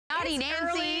howdy,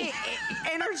 Nancy.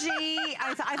 Energy.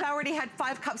 I've already had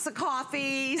 5 cups of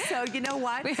coffee, so you know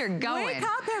what? We're going. Wake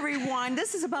up, everyone.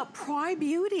 This is about PRAI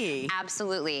Beauty.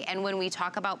 Absolutely. And when we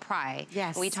talk about PRAI,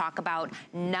 yes, we talk about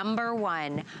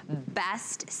 #1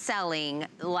 best-selling,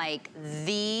 like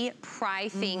the PRAI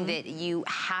thing that you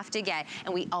have to get.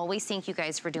 And we always thank you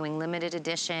guys for doing limited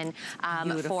edition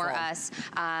for us.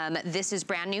 This is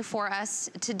brand new for us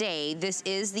today. This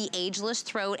is the Ageless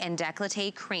Throat and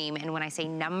Decolletage Cream. And when I say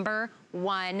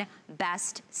 #1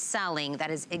 best-selling, that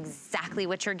is exactly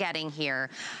what you're getting here.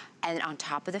 And on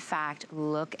top of the fact,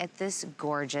 look at this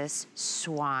gorgeous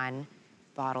Swan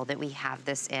bottle that we have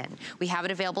this in. We have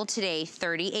it available today,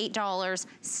 $38,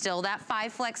 still that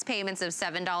 5 flex payments of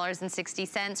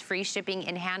 $7.60, free shipping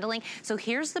and handling. So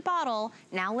here's the bottle.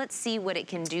 Now let's see what it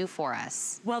can do for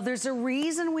us. Well, there's a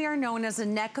reason we are known as a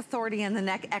neck authority and the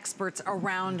neck experts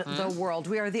around the world.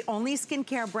 We are the only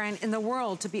skincare brand in the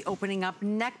world to be opening up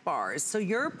neck bars. So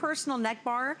your personal neck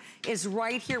bar is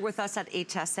right here with us at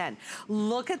HSN.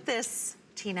 Look at this,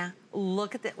 Tina.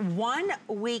 Look at that. 1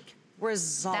 week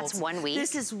results. That's 1 week?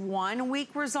 This is 1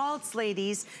 week results,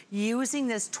 ladies. Using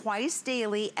this twice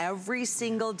daily, every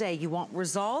single day. You want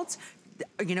results?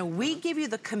 You know, we give you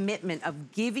the commitment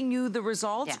of giving you the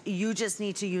results. Yeah. You just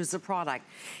need to use the product.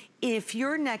 If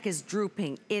your neck is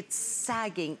drooping, it's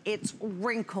sagging, it's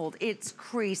wrinkled, it's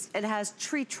creased, it has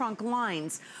tree trunk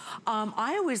lines.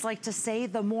 I always like to say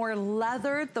the more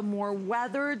leathered, the more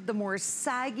weathered, the more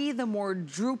saggy, the more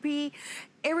droopy,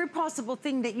 every possible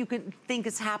thing that you can think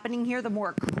is happening here, the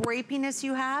more crepiness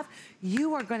you have,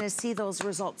 you are gonna see those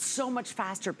results so much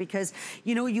faster because,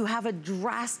 you know, you have a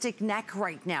drastic neck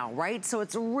right now, right? So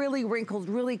it's really wrinkled,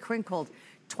 really crinkled.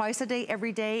 Twice a day,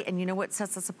 every day, and you know what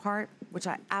sets us apart? Which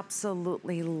I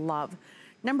absolutely love.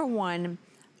 #1,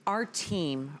 our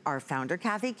team, our founder,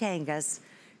 Kathy Kangas,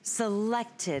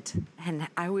 selected, and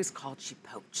I always called she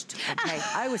poached, okay?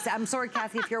 I'm sorry,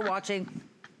 Kathy, if you're watching.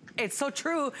 It's so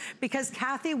true because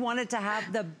Kathy wanted to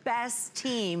have the best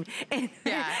team, in,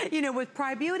 you know, with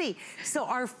PRAI Beauty. So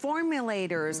our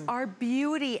formulators, our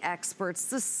beauty experts,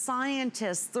 the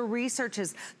scientists, the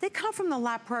researchers, they come from the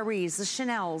La Prairie's, the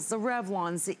Chanel's, the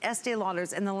Revlons, the Estee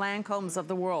Lauders, and the Lancomes of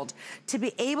the world to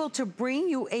be able to bring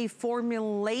you a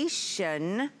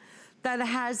formulation that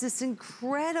has this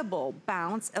incredible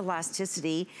bounce,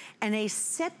 elasticity, and a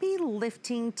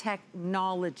Sepilifting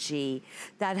technology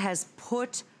that has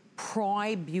put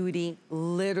PRAI Beauty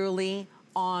literally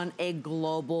on a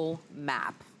global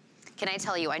map. Can I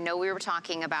tell you, I know we were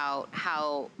talking about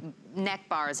how neck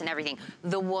bars and everything.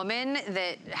 The woman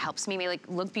that helps me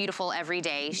look beautiful every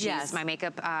day, she's my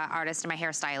makeup artist and my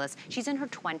hairstylist. She's in her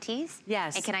 20s.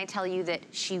 Yes. And can I tell you that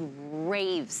she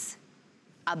raves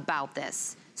about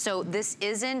this? So this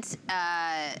isn't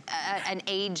an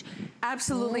age.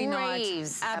 Absolutely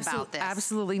raves not. About this.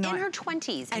 Absolutely not. In her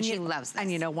 20s, and she loves this.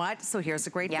 And you know what? So here's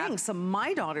a great thing. So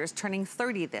my daughter is turning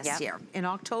 30 this year in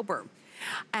October.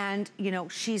 And you know,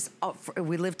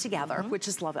 we live together, which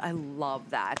is lovely. I love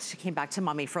that. She came back to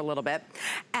mommy for a little bit.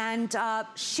 And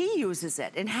she uses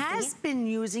it and has been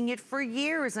using it for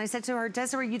years. And I said to her,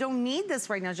 Desiree, you don't need this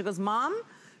right now. She goes, Mom,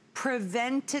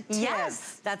 preventative.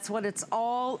 Yes. That's what it's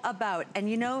all about. And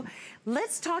you know,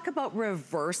 let's talk about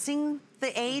reversing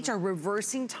the age or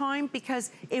reversing time,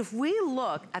 because if we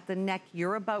look at the neck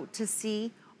you're about to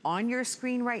see on your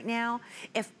screen right now,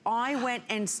 if I went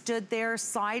and stood there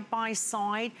side by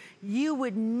side, you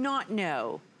would not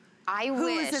know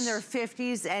who's in their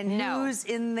 50s and who's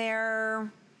in their,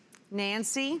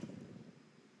 Nancy?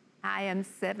 I am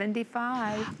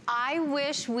 75. I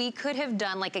wish we could have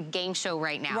done like a game show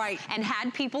right now. Right. And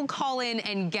had people call in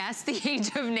and guess the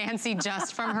age of Nancy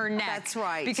just from her neck. That's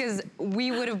right. Because we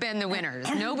would have been the winners.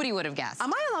 Nobody would have guessed.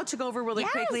 Am I allowed to go over really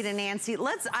quickly to Nancy?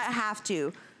 I have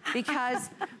to.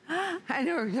 Because I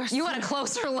know you want a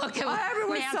closer look at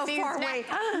everyone's Nancy's so far away.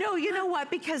 No, you know what?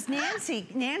 Because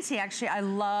Nancy actually, I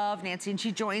love Nancy, and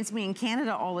she joins me in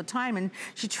Canada all the time, and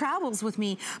she travels with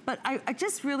me. But I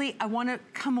just really, I want to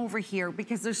come over here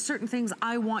because there's certain things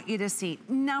I want you to see.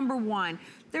 #1,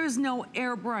 there's no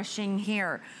airbrushing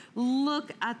here.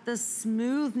 Look at the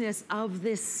smoothness of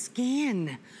this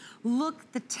skin.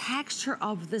 Look the texture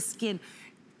of the skin.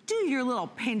 Do your little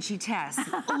pinchy test.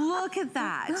 Look at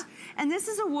that. And this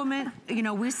is a woman, you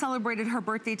know, we celebrated her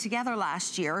birthday together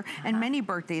last year, and many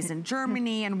birthdays in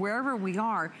Germany and wherever we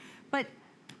are. But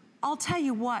I'll tell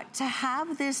you what, to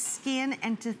have this skin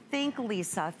and to think,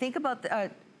 Lisa, think about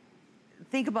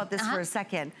this for a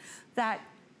second, that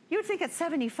you would think at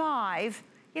 75,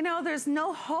 you know, there's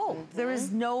no hope. There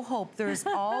is no hope. There's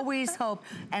always hope.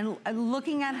 And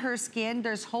looking at her skin,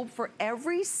 there's hope for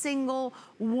every single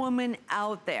woman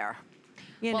out there.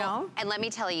 you know? And let me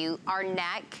tell you, our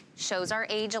neck shows our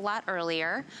age a lot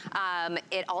earlier.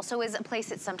 It also is a place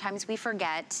that sometimes we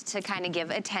forget to kind of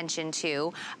give attention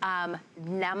to.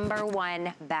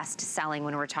 #1 best selling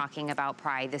when we're talking about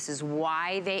PRAI. This is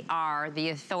why they are the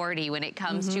authority when it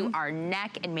comes to our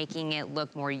neck and making it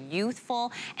look more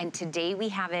youthful. And today we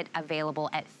have it available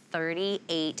at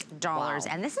 $38. Wow.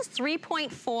 And this is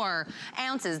 3.4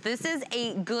 ounces. This is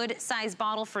a good size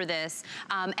bottle for this.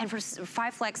 And for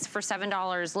 5 flex for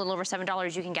 $7, a little over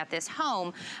 $7, you can get this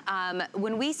home.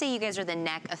 When we say you guys are the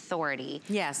neck authority,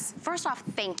 yes. First off,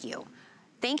 thank you.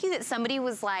 Thank you that somebody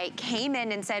was like, came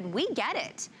in and said, we get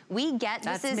it. We get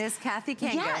this. That's Miss Kathy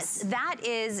Kangas. Yes, that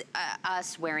is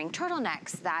us wearing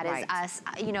turtlenecks. That is us,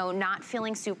 you know, not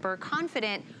feeling super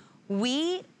confident.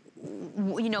 We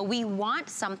want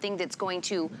something that's going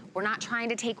to, we're not trying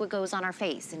to take what goes on our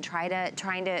face and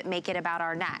trying to make it about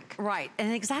our neck. Right,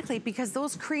 and exactly, because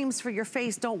those creams for your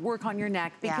face don't work on your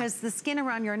neck, because the skin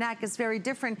around your neck is very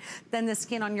different than the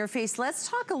skin on your face. Let's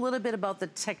talk a little bit about the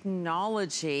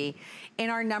technology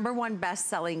in our #1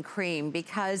 best-selling cream,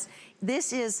 because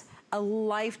this is a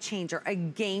life changer, a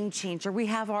game changer. We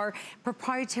have our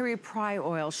proprietary PRAI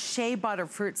oil, shea butter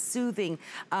for its soothing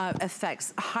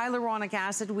effects, hyaluronic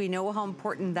acid. We know how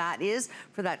important that is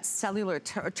for that cellular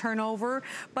turnover.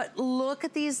 But look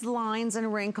at these lines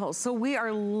and wrinkles. So we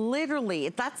are literally,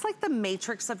 that's like the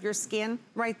matrix of your skin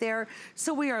right there.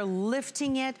 So we are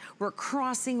lifting it, we're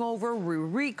crossing over, we're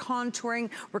recontouring,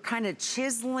 we're kind of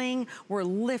chiseling, we're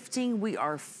lifting, we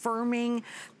are firming.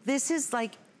 This is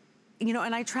like, you know,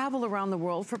 and I travel around the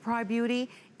world for PRAI Beauty.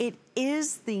 It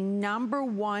is the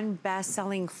 #1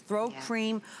 best-selling throat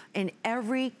cream in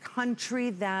every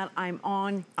country that I'm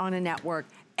on a network.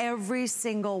 Every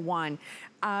single one.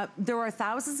 There are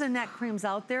thousands of neck creams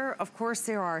out there. Of course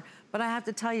there are. But I have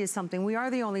to tell you something. We are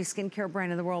the only skincare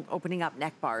brand in the world opening up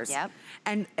neck bars. Yep.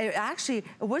 And it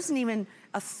wasn't even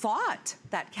a thought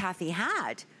that Kathy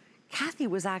had. Kathy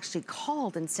was actually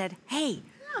called and said, hey,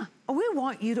 we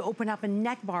want you to open up a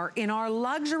neck bar in our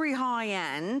luxury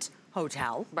high-end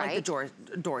hotel, like the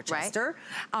Dorchester,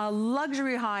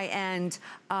 luxury high-end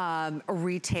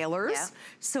retailers.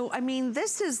 So, I mean,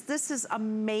 this is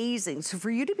amazing. So for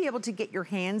you to be able to get your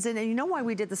hands in, and you know why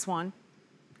we did this one?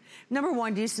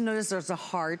 #1, do you notice there's a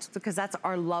heart? Because that's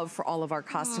our love for all of our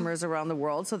customers around the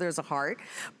world, so there's a heart.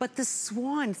 But the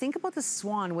Swan, think about the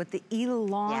Swan with the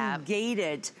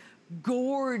elongated,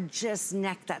 gorgeous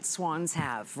neck that swans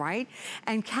have, right?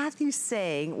 And Kathy's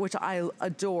saying, which I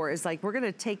adore, is like, we're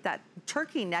gonna take that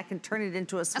turkey neck and turn it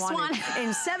into a swan.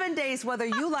 In 7 days, whether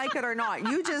you like it or not.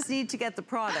 You just need to get the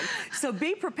product. So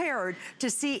be prepared to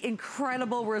see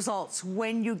incredible results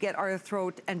when you get our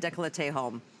throat and décolleté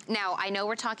home. Now, I know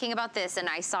we're talking about this, and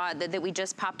I saw that we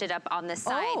just popped it up on the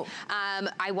side.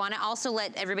 I want to also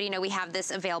let everybody know we have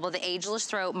this available, the Ageless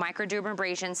Throat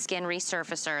Microdermabrasion Skin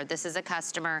Resurfacer. This is a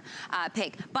customer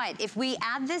pick. But if we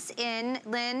add this in,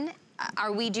 Lynn,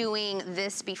 are we doing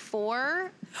this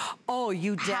before? Oh,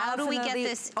 you definitely. How do we get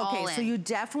this all in? Okay, so you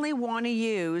definitely want to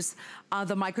use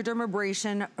the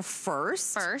microdermabrasion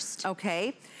first.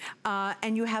 Okay.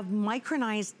 And you have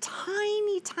micronized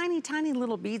tiny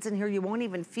little beads in here. You won't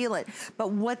even feel it.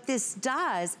 But what this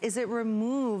does is it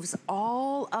removes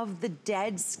all of the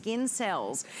dead skin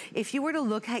cells. If you were to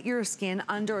look at your skin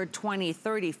under a 20,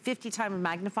 30, 50 times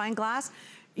magnifying glass,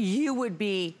 you would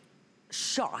be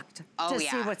shocked to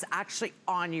see what's actually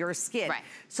on your skin.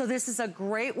 So this is a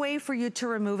great way for you to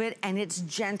remove it, and it's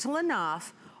gentle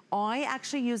enough. I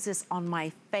actually use this on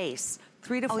my face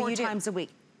 3 to 4 times a week.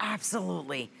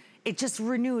 Absolutely. It just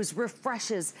renews,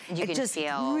 refreshes. It just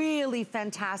really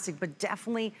fantastic, but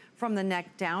definitely from the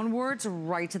neck downwards,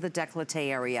 right to the décolleté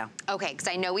area. Okay, because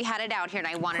I know we had it out here, and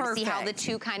I wanted to see how the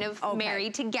two kind of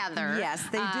marry together. Yes,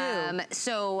 they do.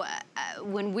 So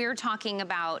when we're talking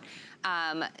about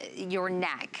your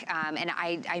neck, and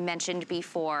I mentioned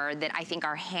before that I think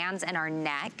our hands and our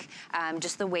neck,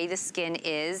 just the way the skin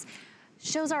is,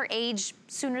 shows our age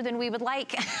sooner than we would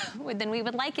like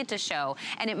it to show.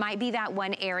 And it might be that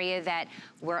one area that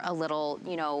we're a little,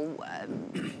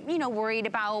 worried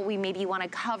about. We maybe want to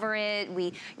cover it.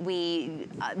 We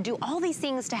do all these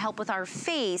things to help with our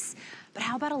face. But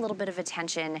how about a little bit of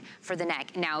attention for the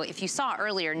neck? Now, if you saw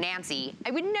earlier, Nancy,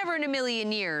 I would never in a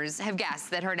million years have guessed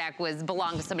that her neck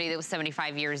belonged to somebody that was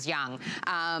 75 years young.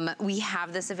 We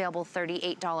have this available,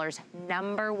 $38,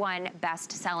 #1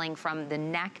 best selling from the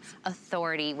Neck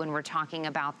Authority when we're talking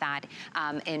about that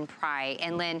in PRAI.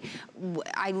 And Lynn,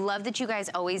 I love that you guys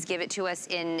always give it to us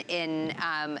in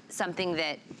something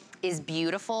that is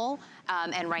beautiful.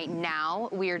 And right now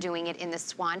we are doing it in the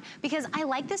Swan because I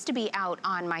like this to be out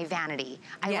on my vanity.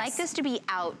 I like this to be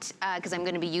out because I'm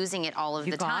going to be using it all of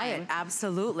the time.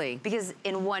 Absolutely. Because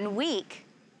in 1 week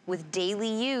with daily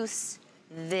use,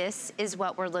 this is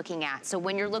what we're looking at. So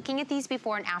when you're looking at these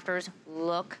before and afters,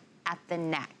 look at the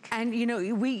neck. And you know,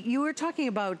 you were talking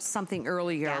about something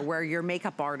earlier where your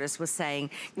makeup artist was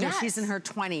saying, you know, she's in her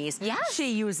 20s.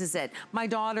 She uses it. My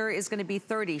daughter is going to be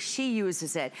 30. She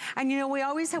uses it. And you know, we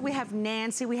have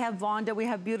Nancy, we have Vonda, we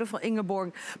have beautiful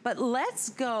Ingeborg. But let's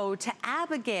go to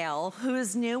Abigail, who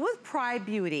is new with PRAI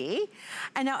Beauty.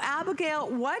 And now, Abigail,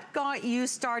 what got you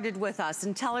started with us?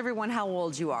 And tell everyone how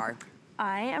old you are.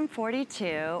 I am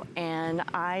 42, and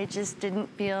I just didn't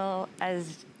feel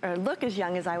or look as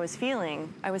young as I was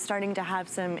feeling. I was starting to have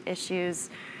some issues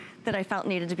that I felt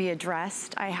needed to be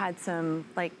addressed. I had some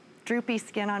like droopy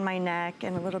skin on my neck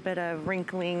and a little bit of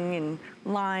wrinkling and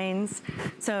lines.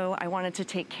 So I wanted to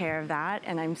take care of that,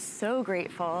 and I'm so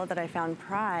grateful that I found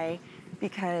PRAI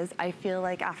because I feel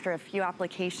like after a few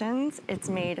applications, it's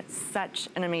made such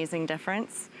an amazing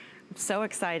difference. I'm so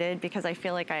excited because I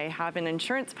feel like I have an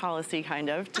insurance policy kind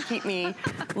of to keep me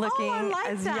looking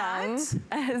as young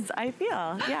as I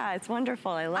feel. Yeah, it's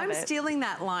wonderful. I love it. I'm stealing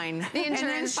that line. The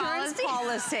insurance policy.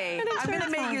 I'm going to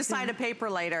make you sign a paper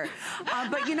later.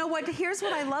 But you know what? Here's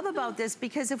what I love about this,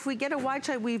 because if we get a wide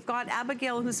shot, we've got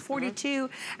Abigail, who's 42,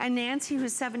 and Nancy,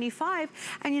 who's 75.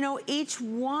 And you know, each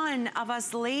one of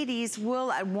us ladies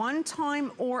will at one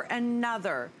time or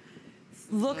another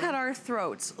look at our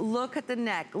throats, look at the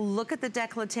neck, look at the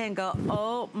décolleté and go,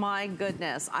 oh my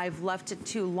goodness, I've left it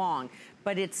too long.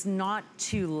 But it's not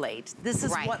too late. This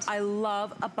is what I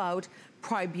love about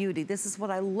PRAI Beauty. This is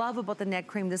what I love about the neck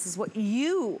cream. This is what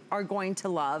you are going to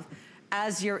love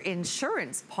as your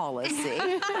insurance policy.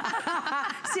 See,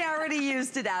 I already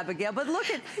used it, Abigail. But look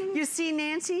at, you see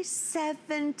Nancy,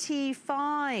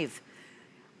 75.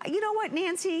 You know what,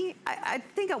 Nancy? I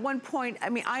think at one point,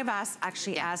 I mean, I've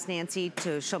actually asked Nancy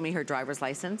to show me her driver's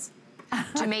license.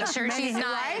 To make sure she's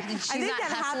not, I think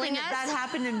that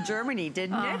happened in Germany,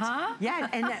 didn't it? Yeah,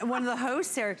 and one of the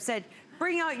hosts there said,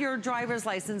 bring out your driver's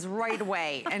license right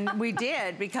away. And we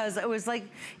did, because it was like,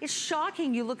 it's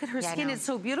shocking. You look at her skin, it's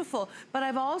so beautiful. But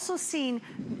I've also seen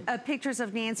pictures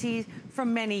of Nancy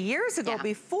from many years ago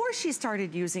before she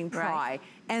started using PRAI.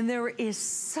 And there is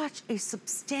such a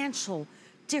substantial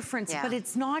difference, but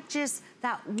it's not just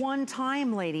that one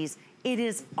time, ladies. It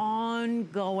is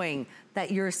ongoing that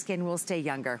your skin will stay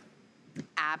younger.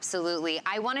 Absolutely.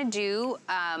 I want to do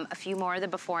a few more of the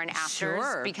before and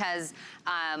afters because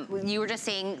you were just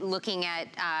saying, looking at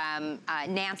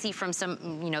Nancy from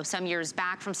some years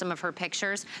back from some of her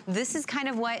pictures. This is kind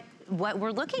of what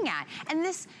we're looking at, and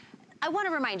this, I want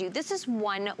to remind you, this is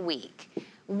 1 week.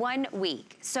 1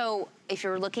 week. So if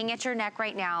you're looking at your neck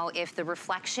right now, if the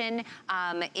reflection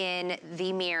in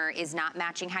the mirror is not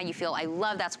matching how you feel, I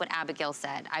love that's what Abigail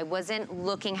said. I wasn't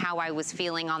looking how I was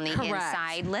feeling on the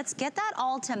inside. Let's get that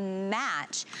all to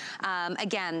match.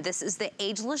 Again, this is the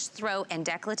Ageless Throat and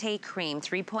Decolletage Creme,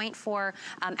 3.4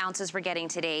 ounces we're getting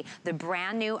today. The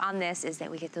brand new on this is that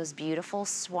we get those beautiful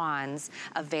swans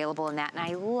available in that, and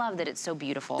I love that it's so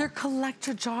beautiful. They're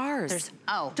collector jars.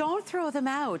 Don't throw them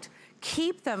out.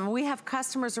 Keep them. We have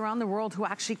customers around the world who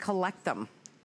actually collect them.